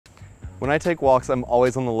When I take walks, I'm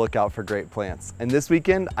always on the lookout for great plants. And this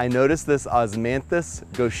weekend, I noticed this Osmanthus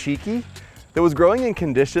Goshiki that was growing in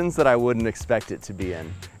conditions that I wouldn't expect it to be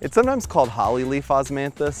in. It's sometimes called hollyleaf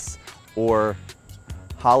osmanthus or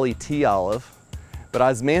holly tea olive, but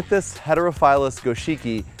Osmanthus heterophyllus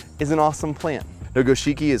Goshiki is an awesome plant. Now,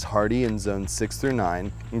 Goshiki is hardy in zones 6 through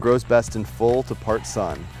 9 and grows best in full to part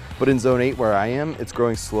sun. But in zone 8 where I am, it's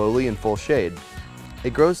growing slowly in full shade.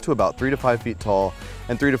 It grows to about 3 to 5 feet tall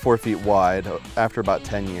and 3 to 4 feet wide after about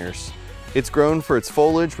 10 years. It's grown for its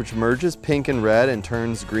foliage, which merges pink and red and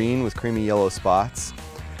turns green with creamy yellow spots.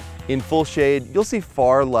 In full shade, you'll see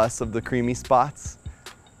far less of the creamy spots,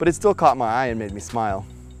 but it still caught my eye and made me smile.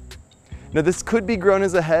 Now, this could be grown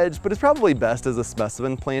as a hedge, but it's probably best as a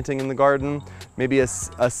specimen planting in the garden, maybe a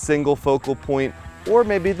single focal point, or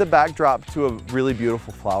maybe the backdrop to a really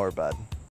beautiful flower bed.